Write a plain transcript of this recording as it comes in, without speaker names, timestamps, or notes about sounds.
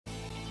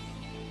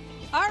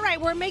All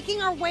right, we're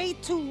making our way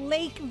to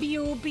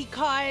Lakeview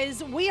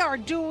because we are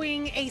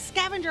doing a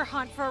scavenger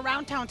hunt for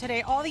Around Town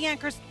today. All the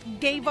anchors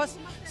gave us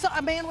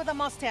a man with a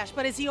mustache,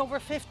 but is he over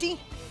 50?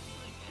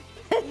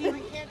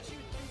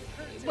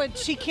 But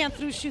she can't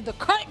through the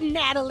curtain,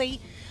 Natalie.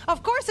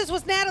 Of course, this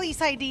was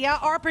Natalie's idea,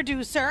 our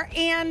producer,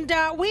 and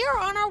we are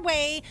on our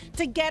way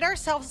to get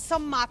ourselves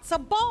some matzo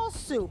ball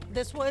soup.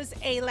 This was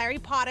a Larry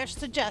Potash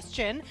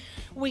suggestion.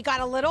 We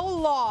got a little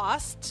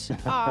lost,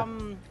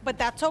 but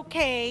that's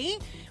okay.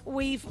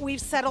 We've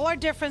settled our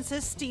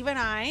differences, Steve and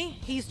I.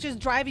 He's just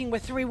driving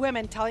with 3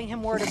 women telling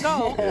him where to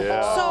go.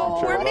 Yeah, so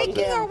we're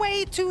making our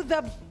way to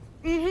the...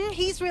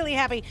 he's really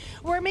happy.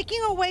 We're making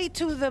our way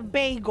to the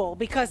bagel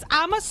because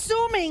I'm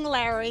assuming,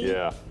 Larry,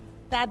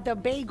 that the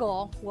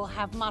bagel will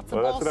have matzo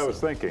ball Well, that's what I was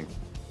soup. thinking.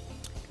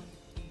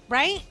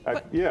 Right?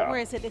 Yeah. Where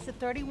is it? Is it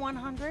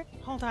 3100?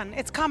 Hold on.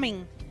 It's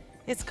coming.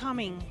 It's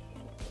coming.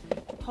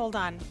 Hold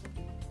on.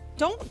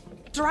 Don't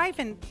drive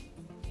and...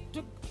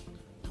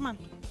 Come on.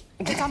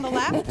 It's on the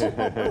left?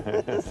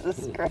 This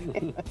is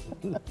great.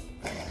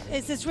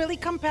 Is this really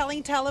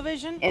compelling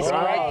television? It's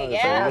great,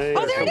 yeah.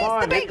 Oh, there it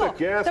is, the bagel. Hit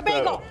the gas The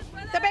bagel.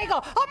 pedal. The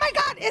bagel. Oh my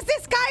God, is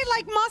this guy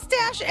like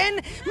mustache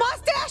and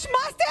mustache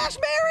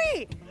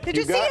Mary? Did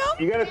you see him?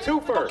 You got a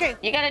twofer. Okay.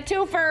 You got a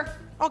twofer.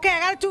 Okay, I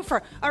got a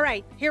twofer. All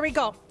right, here we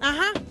go.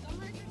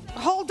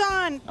 Hold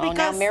on, Oh,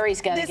 because now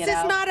Mary's gotta this get is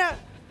out. not a...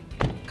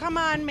 Come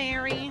on,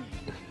 Mary.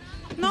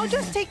 No,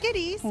 just take it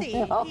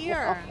easy.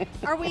 Here.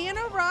 Are we in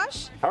a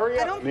rush? Hurry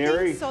up, I don't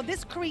Mary. think so.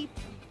 This creep.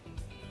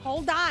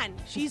 Hold on.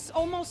 She's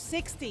almost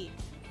 60.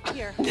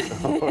 Here. I'm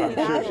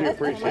sure she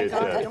appreciates I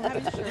that. don't have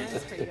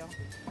insurance for you.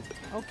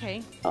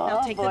 Okay. Oh,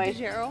 Now take boy. the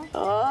Pajero.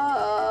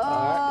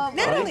 Oh,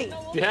 Natalie.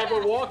 Do you have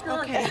a walker?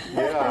 Okay.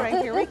 Yeah. All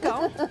right, here we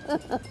go.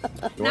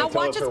 Now wanna tell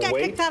watch us us her get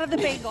weight? kicked out of the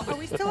bagel. Are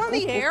we still on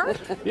the air?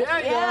 Yeah,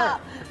 you yeah.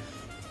 are.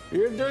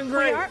 You're doing We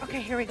great. are?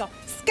 Okay, here we go.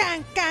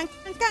 Skank, gang,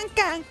 gang,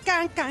 gang,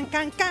 gang, gang,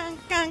 gang, gang,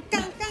 gang,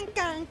 gang,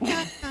 gang,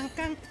 gang, gang,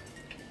 gang.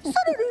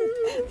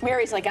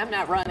 Mary's like, I'm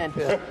not running.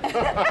 Do you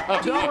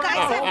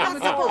guys have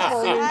matzo ball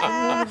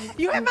soup?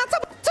 You have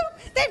matzo ball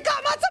soup? They've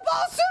got matzo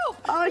ball soup!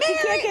 Oh, she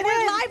Mary, can't get we're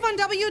in. live on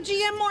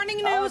WGM Morning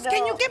News. Oh, no.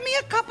 Can you give me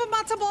a cup of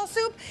matzo ball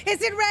soup?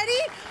 Is it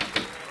ready?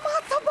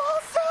 Matzo ball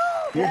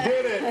soup! You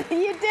did it.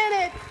 You did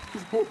it.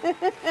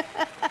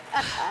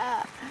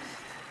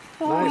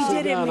 Nicely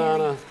did it, done, Mary.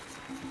 Anna.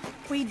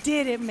 We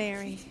did it,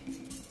 Mary.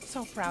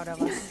 So proud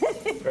of us.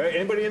 Right,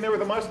 anybody in there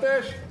with a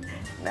mustache?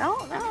 No.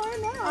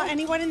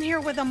 Anyone in here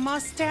with a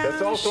mustache?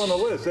 That's also on the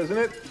list, isn't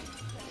it?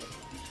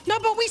 No,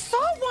 but we saw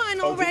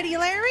one already,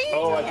 Larry.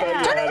 Oh, I thought you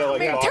Turn had to around, like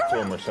Mary. talk Turn to him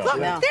around. or Look,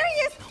 something. No. there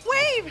he is.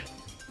 Wave.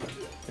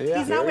 Yeah.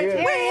 He's not There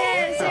he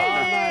waving. is.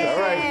 There he is. All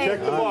right, check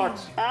the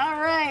box. All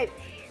right.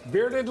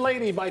 Bearded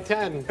lady by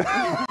 10.